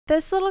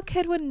This little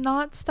kid would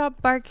not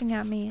stop barking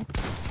at me.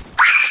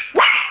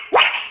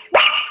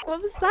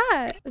 What was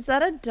that? Is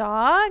that a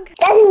dog?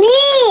 That's me!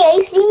 Are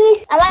you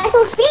serious? Am I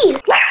so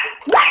speed?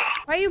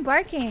 Why are you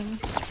barking?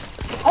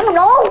 I don't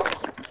know.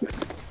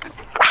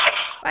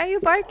 Why are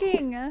you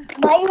barking?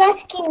 Why are you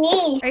asking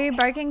me? Are you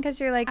barking because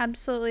you're like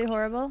absolutely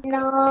horrible?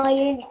 No,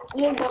 you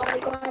don't go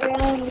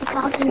around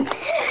talking.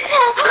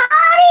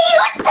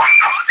 Hi!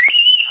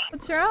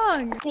 What's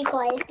wrong? Be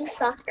quiet, you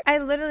suck. I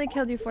literally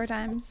killed you 4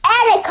 times.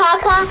 Edit,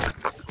 Kaka!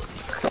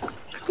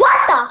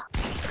 What the?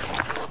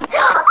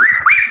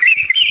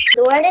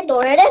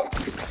 Door it.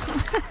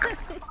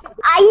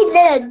 I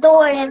did a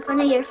door in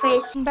front of your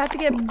face. I'm about to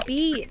get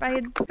beat by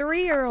a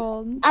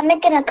 3-year-old. I'm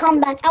making a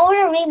comeback. I want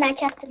a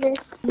rematch after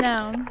this.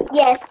 No.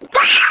 Yes.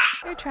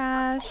 You're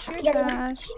trash. You're trash.